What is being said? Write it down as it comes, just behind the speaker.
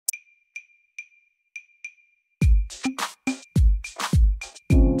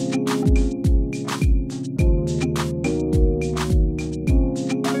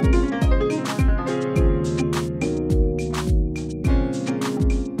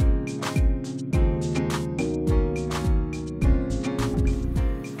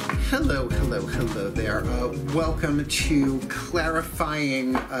Hello there. Welcome to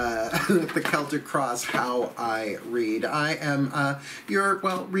clarifying the Celtic Cross, how I read. I am your,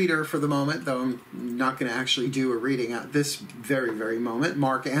 reader for the moment, though I'm not going to actually do a reading at this very moment.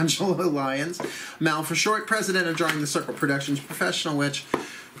 Mark Angelo Lyons, Mal for short, president of Drawing the Circle Productions, professional witch,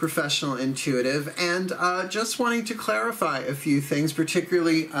 professional intuitive, and just wanting to clarify a few things,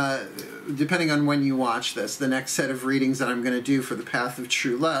 particularly depending on when you watch this, the next set of readings that I'm going to do for the Path of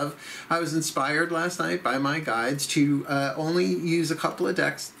True Love. I was inspired last night by my guides to only use a couple of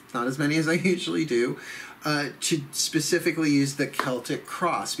decks, not as many as I usually do, to specifically use the Celtic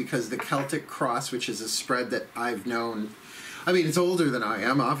Cross, because the Celtic Cross, which is a spread that I've known, I mean, it's older than I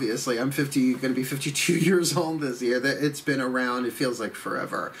am, obviously. I'm going to be 52 years old this year. It's been around, it feels like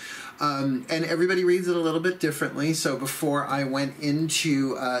forever. And everybody reads it a little bit differently. So before I went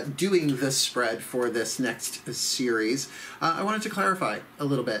into doing this spread for this next series, I wanted to clarify a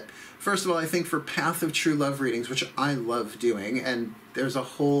little bit. First of all, I think for Path of True Love readings, which I love doing, and there's a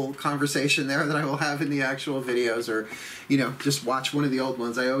whole conversation there that I will have in the actual videos, or, just watch one of the old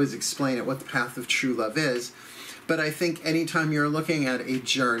ones. I always explain it, what the Path of True Love is. But I think anytime you're looking at a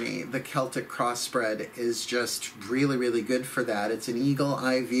journey, the Celtic Cross Spread is just really good for that. It's an eagle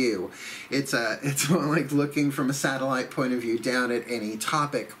eye view. It's like looking from a satellite point of view down at any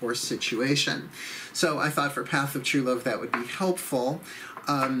topic or situation. So I thought for Path of True Love that would be helpful.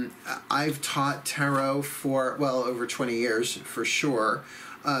 I've taught tarot for, over 20 years for sure.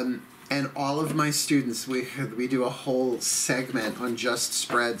 And all of my students, we do a whole segment on just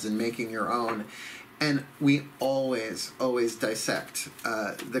spreads and making your own. And we always dissect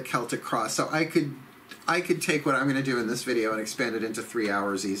the Celtic Cross. So I could take what I'm going to do in this video and expand it into 3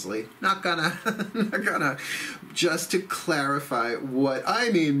 hours easily. Not gonna. Just to clarify what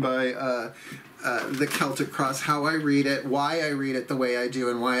I mean by the Celtic Cross, how I read it, why I read it the way I do,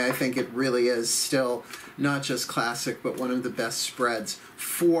 and why I think it really is still not just classic, but one of the best spreads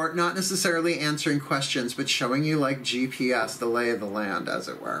for not necessarily answering questions, but showing you like GPS, the lay of the land, as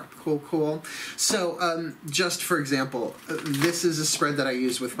it were. Cool. So just for example, this is a spread that I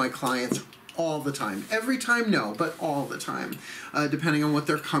use with my clients all the time. Every time, no, but all the time, depending on what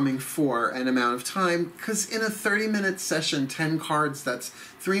they're coming for and amount of time, because in a 30-minute session, 10 cards, that's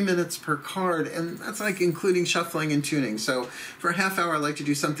 3 minutes per card, and that's like including shuffling and tuning. So for a half hour, I like to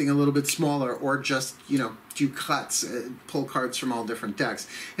do something a little bit smaller, or just, do cuts, pull cards from all different decks.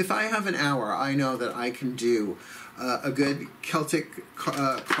 If I have an hour, I know that I can do a good Celtic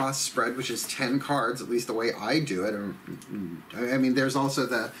Cross Spread, which is 10 cards, at least the way I do it. I mean, there's also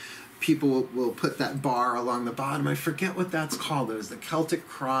the people will put that bar along the bottom. I forget what that's called. It was the Celtic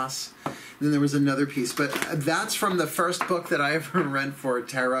Cross. Then there was another piece. But that's from the first book that I ever read for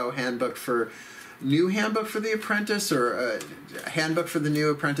tarot, Handbook for the Apprentice, or Handbook for the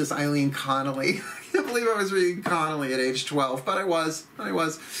New Apprentice, Eileen Connolly. I can't believe I was reading Connolly at age 12, but I was.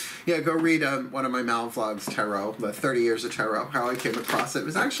 Yeah, go read one of my MALVLOGs, Tarot, the 30 Years of Tarot, how I came across it. It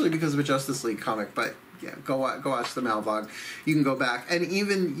was actually because of a Justice League comic, but yeah, go watch the MALVLOG. You can go back, and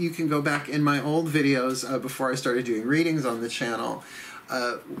even you can go back in my old videos before I started doing readings on the channel.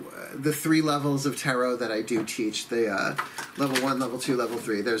 The 3 levels of tarot that I do teach, the level 1, level 2, level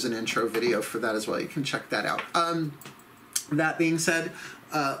 3. There's an intro video for that as well. You can check that out. That being said,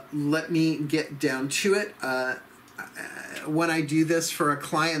 let me get down to it. When I do this for a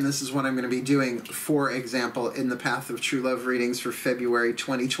client, this is what I'm going to be doing, for example, in the Path of True Love readings for February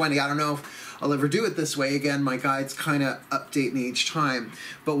 2020. I don't know if I'll ever do it this way. Again, my guides kind of update me each time.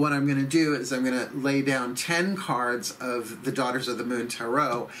 But what I'm going to do is I'm going to lay down 10 cards of the Daughters of the Moon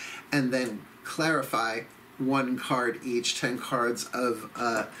Tarot, and then clarify 1 card each, 10 cards of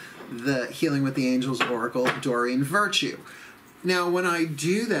the Healing with the Angels Oracle, Doreen Virtue. Now, when I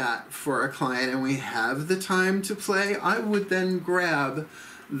do that for a client and we have the time to play, I would then grab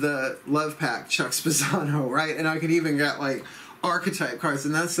the Love Pack, Chuck Spezzano, right? And I could even get, like, archetype cards,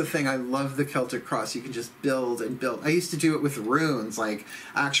 and that's the thing. I love the Celtic Cross. You can just build and build. I used to do it with runes, like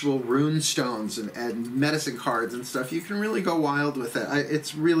actual rune stones and medicine cards and stuff. You can really go wild with it.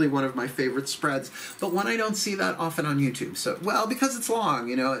 It's really one of my favorite spreads, but one I don't see that often on YouTube. So, because it's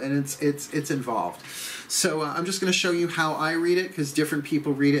long, and it's involved. So I'm just going to show you how I read it, because different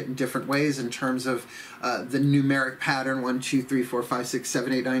people read it in different ways in terms of the numeric pattern, 1, 2, 3, 4, 5, 6,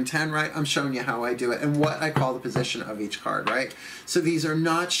 7, 8, 9, 10, right? I'm showing you how I do it and what I call the position of each card, right? So these are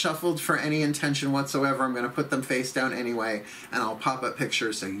not shuffled for any intention whatsoever. I'm going to put them face down anyway, and I'll pop up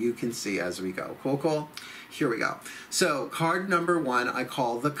pictures so you can see as we go. Cool? Here we go. So card number 1 I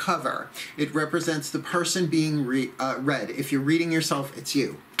call the cover. It represents the person being read. If you're reading yourself, it's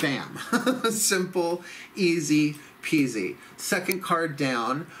you. Bam. Simple, easy, peasy. Second card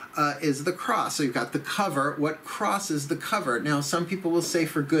down is the cross. So you've got the cover. What crosses the cover? Now, some people will say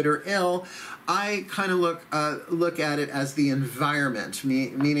for good or ill. I kind of look at it as the environment,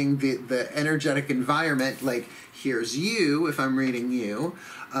 meaning the energetic environment. Like, here's you, if I'm reading you,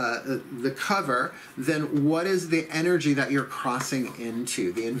 the cover, then what is the energy that you're crossing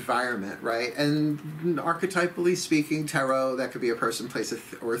into, the environment, right? And archetypally speaking, tarot, that could be a person, place,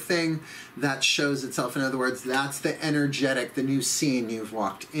 or thing that shows itself. In other words, that's the energetic, the new scene you've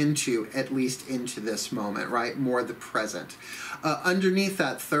walked into, at least into this moment, right? More the present. Underneath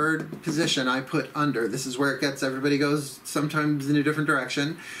that third position, I put under. This is where it gets, everybody goes sometimes in a different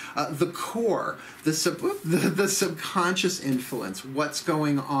direction. The core, the subconscious influence, what's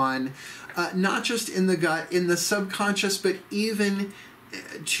going on, not just in the gut, in the subconscious, but even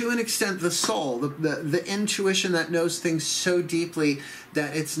to an extent the soul, the intuition that knows things so deeply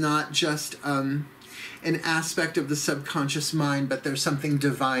that it's not just an aspect of the subconscious mind, but there's something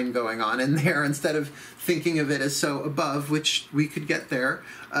divine going on in there. Instead of thinking of it as so above, which we could get there,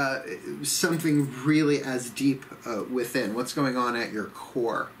 something really as deep within. What's going on at your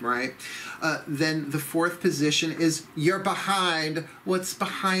core, right? Then the fourth position is you're behind. What's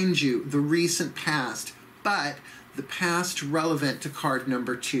behind you? The recent past, but the past relevant to card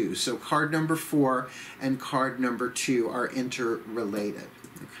number 2. So card number 4 and card number 2 are interrelated.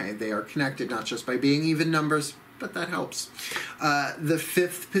 Okay, they are connected not just by being even numbers, but that helps. The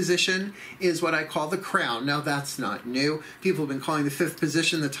fifth position is what I call the crown. Now, that's not new. People have been calling the fifth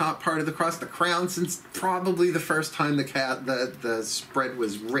position, the top part of the cross, the crown, since probably the first time the spread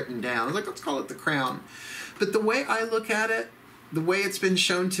was written down. I was like, let's call it the crown. But the way I look at it, the way it's been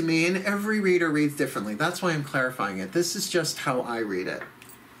shown to me, and every reader reads differently. That's why I'm clarifying it. This is just how I read it.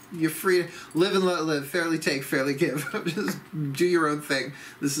 You're free to live and let live, fairly take, fairly give. Just do your own thing.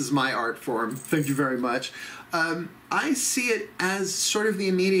 This is my art form. Thank you very much. I see it as sort of the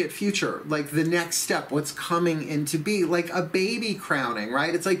immediate future, like the next step, what's coming into be, like a baby crowning,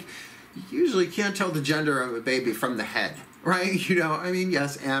 right? It's like, you usually can't tell the gender of a baby from the head, right? You know, I mean,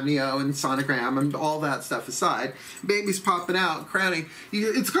 yes, amnio and sonogram and all that stuff aside, baby's popping out, crowning,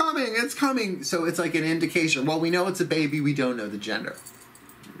 it's coming, it's coming. So it's like an indication. Well, we know it's a baby, we don't know the gender.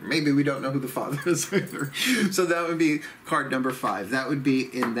 Maybe we don't know who the father is either. So that would be card number 5. That would be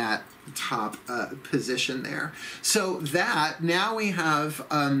in that top position there. So that, now we have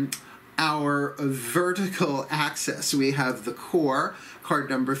our vertical axis. We have the core,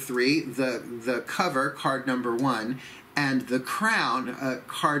 card number 3, the cover, card number 1, and the crown,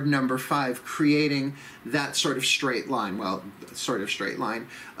 card number 5, creating that sort of straight line. Well, sort of straight line,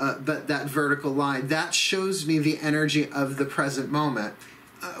 but that vertical line. That shows me the energy of the present moment.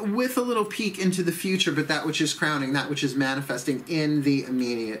 With a little peek into the future, but that which is crowning, that which is manifesting in the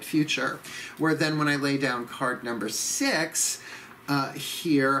immediate future. Where then when I lay down card number 6,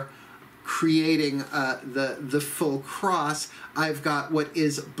 here, creating the full cross, I've got what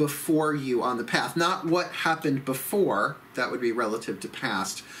is before you on the path. Not what happened before, that would be relative to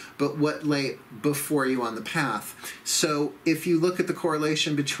past, but what lay before you on the path. So if you look at the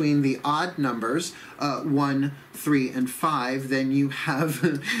correlation between the odd numbers, 1, 3, and 5, then you have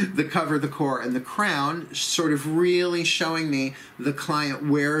the cover, the core, and the crown sort of really showing me the client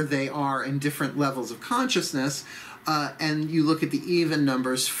where they are in different levels of consciousness. And you look at the even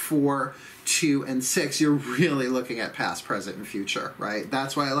numbers, 4, 2, and 6, you're really looking at past, present, and future, right?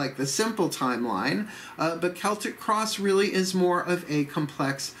 That's why I like the simple timeline, but Celtic Cross really is more of a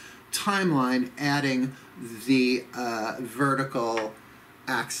complex timeline, adding the vertical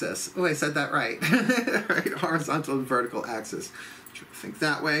axis. Oh, I said that right. Right, horizontal and vertical axis. Think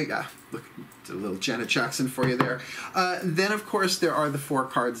that way. Yeah, look, a little Janet Jackson for you there. Then, of course, there are the 4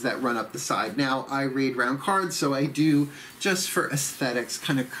 cards that run up the side. Now, I read round cards, so I do, just for aesthetics,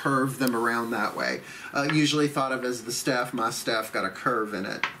 kind of curve them around that way. Usually thought of as the staff. My staff got a curve in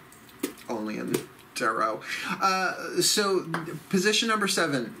it, only in tarot. So, position number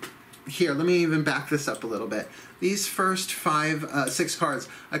 7. Here, let me even back this up a little bit. These first 6 cards,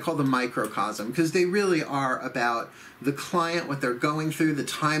 I call them microcosm, because they really are about the client, what they're going through, the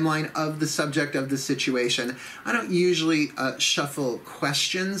timeline of the subject of the situation. I don't usually shuffle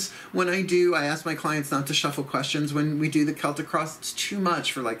questions. When I do, I ask my clients not to shuffle questions. When we do the Celtic Cross, it's too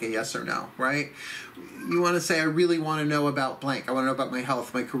much for like a yes or no, right? You want to say, I really want to know about blank. I want to know about my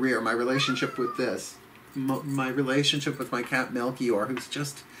health, my career, my relationship with this, my relationship with my cat Melchior, who's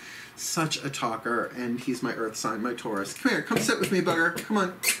just such a talker, and he's my earth sign, my Taurus. Come here, come sit with me, bugger. Come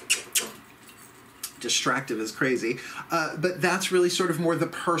on. distractive as crazy. But that's really sort of more the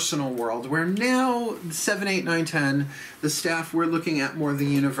personal world, where now 7, 8, 9, 10, the staff, we're looking at more the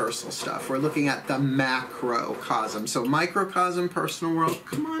universal stuff. We're looking at the macrocosm. So microcosm, personal world.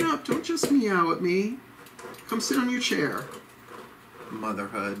 Come on up, don't just meow at me. Come sit on your chair.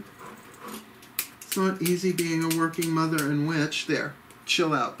 Motherhood. It's not easy being a working mother and witch. There,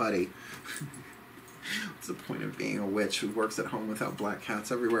 chill out, buddy. What's the point of being a witch who works at home without black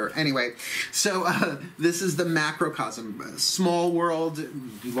cats everywhere? Anyway, so this is the macrocosm. Small world,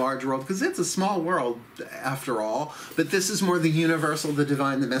 large world, because it's a small world after all, but this is more the universal, the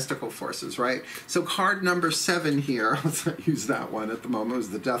divine, the mystical forces, right? So card number 7 here, let's not use that one at the moment, it was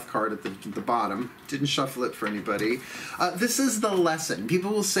the death card at the bottom. Didn't shuffle it for anybody. This is the lesson.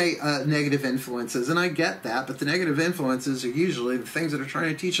 People will say negative influences, and I get that, but the negative influences are usually the things that are trying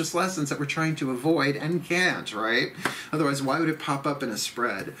to teach us lessons that we're trying to avoid and can't, right? Otherwise, why would it pop up in a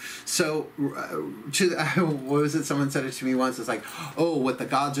spread? So, what was it? Someone said it to me once. It's like, oh, what the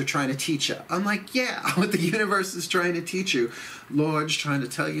gods are trying to teach you. I'm like, yeah, what the universe is trying to teach you. Lord's trying to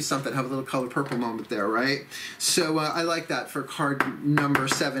tell you something. Have a little color purple moment there, right? So I like that for card number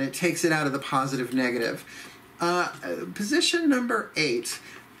 7. It takes it out of the positive negative. Position number 8,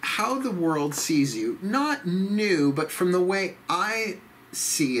 how the world sees you. Not new, but from the way I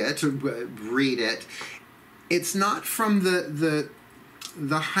see it, read it, it's not from the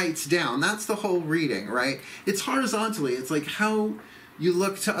heights down. That's the whole reading, right? It's horizontally. It's like how you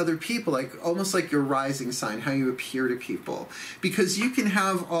look to other people, like almost like your rising sign, how you appear to people. Because you can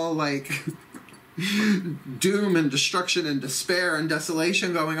have all like doom and destruction and despair and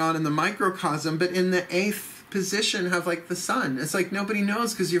desolation going on in the microcosm, but in the 8th position have like the sun. It's like nobody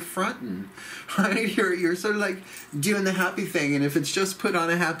knows because you're fronting, right? You're sort of like doing the happy thing, and if it's just put on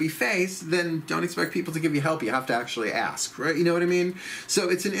a happy face, then don't expect people to give you help. You have to actually ask, right? You know what I mean? So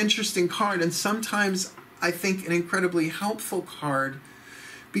it's an interesting card, and sometimes I think an incredibly helpful card,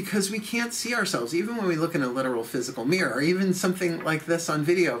 because we can't see ourselves. Even when we look in a literal physical mirror, or even something like this on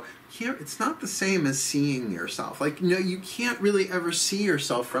video, it's not the same as seeing yourself. Like, no, you can't really ever see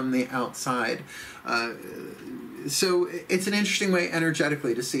yourself from the outside. So it's an interesting way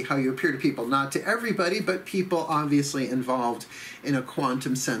energetically to see how you appear to people. Not to everybody, but people obviously involved in a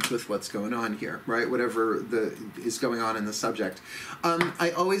quantum sense with what's going on here, right? Whatever is going on in the subject.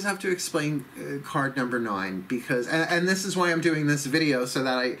 I always have to explain card number 9, because, and this is why I'm doing this video, so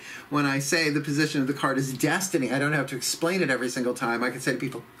that when I say the position of the card is destiny, I don't have to explain it every single time. I can say to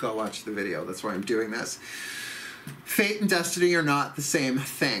people, go watch the video. That's why I'm doing this. Fate and destiny are not the same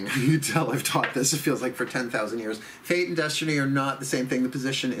thing. You tell I've taught this, it feels like, for 10,000 years. Fate and destiny are not the same thing. The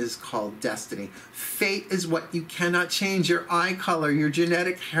position is called destiny. Fate is what you cannot change. Your eye color, your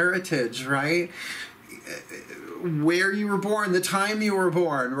genetic heritage, right? Where you were born, the time you were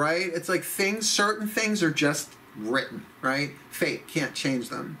born, right? It's like certain things are just written, right? Fate, can't change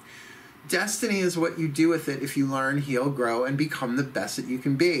them. Destiny is what you do with it if you learn, heal, grow, and become the best that you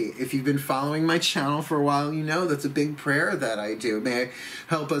can be. If you've been following my channel for a while, you know that's a big prayer that I do. May I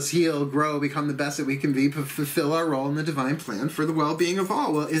help us heal, grow, become the best that we can be, fulfill our role in the divine plan for the well-being of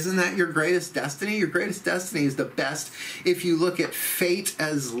all. Well, isn't that your greatest destiny? Your greatest destiny is the best. If you look at fate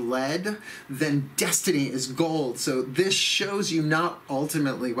as lead, then destiny is gold. So this shows you not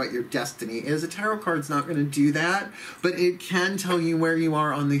ultimately what your destiny is. A tarot card's not going to do that, but it can tell you where you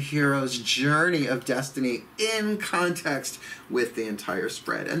are on the hero's journey of destiny in context with the entire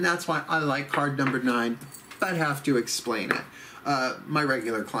spread. And that's why I like card number 9, but have to explain it. My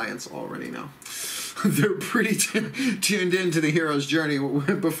regular clients already know. They're pretty tuned into the hero's journey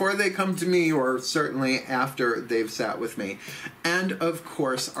before they come to me, or certainly after they've sat with me. And of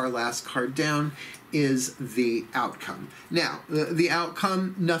course, our last card down is the outcome. Now, the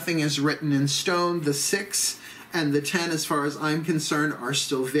outcome, nothing is written in stone. The 6 and the 10, as far as I'm concerned, are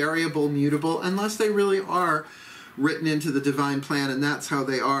still variable, mutable, unless they really are written into the divine plan, and that's how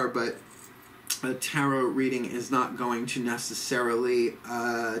they are. But a tarot reading is not going to necessarily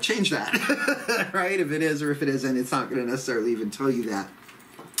change that, right? If it is or if it isn't, it's not going to necessarily even tell you that.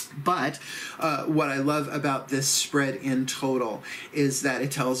 But what I love about this spread in total is that it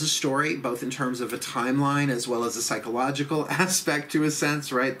tells a story, both in terms of a timeline as well as a psychological aspect, to a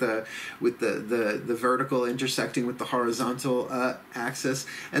sense, right? With the vertical intersecting with the horizontal axis.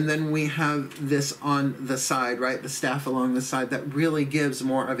 And then we have this on the side, right? The staff along the side, that really gives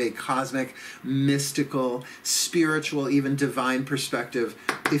more of a cosmic, mystical, spiritual, even divine perspective.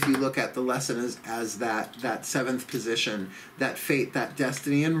 If you look at the lesson as that 7th position, that fate, that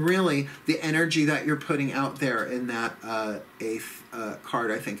destiny, and really the energy that you're putting out there in that 8th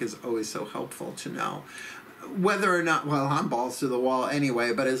card, I think, is always so helpful to know. whether or not, well, I'm balls to the wall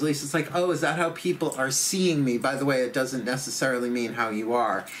anyway, but at least it's like, oh, is that how people are seeing me? By the way, it doesn't necessarily mean how you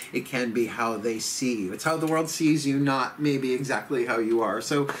are. It can be how they see you. It's how the world sees you, not maybe exactly how you are.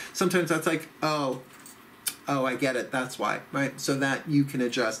 So sometimes that's like, oh, I get it, that's why, right? So that you can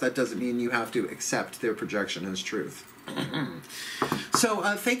adjust. That doesn't mean you have to accept their projection as truth. So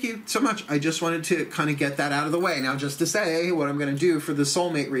thank you so much. I just wanted to kind of get that out of the way. Now, just to say what I'm going to do for the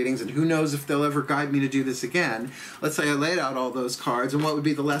soulmate readings, and who knows if they'll ever guide me to do this again. Let's say I laid out all those cards, and what would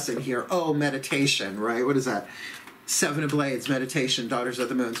be the lesson here? Oh, meditation, right? What is that? Seven of Blades, meditation, Daughters of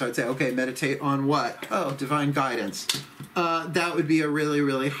the Moon. So I'd say, okay, meditate on what? Oh, divine guidance. That would be a really,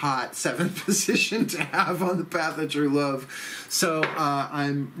 really hot seventh position to have on the path of true love. So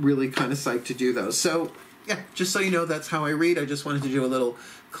I'm really kind of psyched to do those. So yeah, just so you know, that's how I read. I just wanted to do a little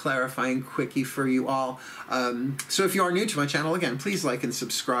clarifying quickie for you all. So if you are new to my channel, again, please like and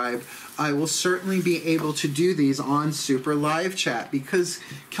subscribe. I will certainly be able to do these on Super Live Chat because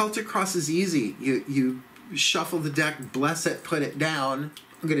Celtic Cross is easy. You shuffle the deck, bless it, put it down.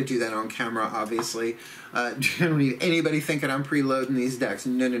 I'm going to do that on camera, obviously. I don't need anybody thinking I'm preloading these decks.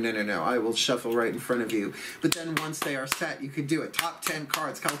 No, no, no, no, no. I will shuffle right in front of you. But then once they are set, you could do it. Top 10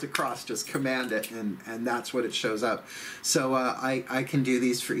 cards, Celtic Cross, just command it, and that's what it shows up. So I can do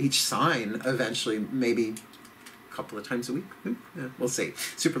these for each sign eventually, maybe a couple of times a week. Yeah, we'll see.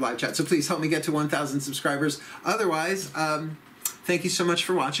 Super Live Chat. So please help me get to 1,000 subscribers. Otherwise, thank you so much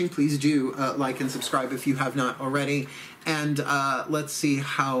for watching. Please do like and subscribe if you have not already. And let's see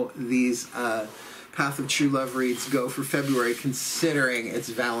how these Path of True Love reads go for February, considering it's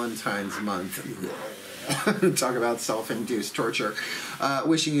Valentine's month. Talk about self-induced torture.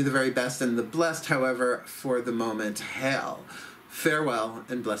 Wishing you the very best and the blessed, however, for the moment, hell. Farewell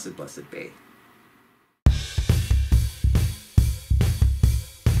and blessed, blessed be.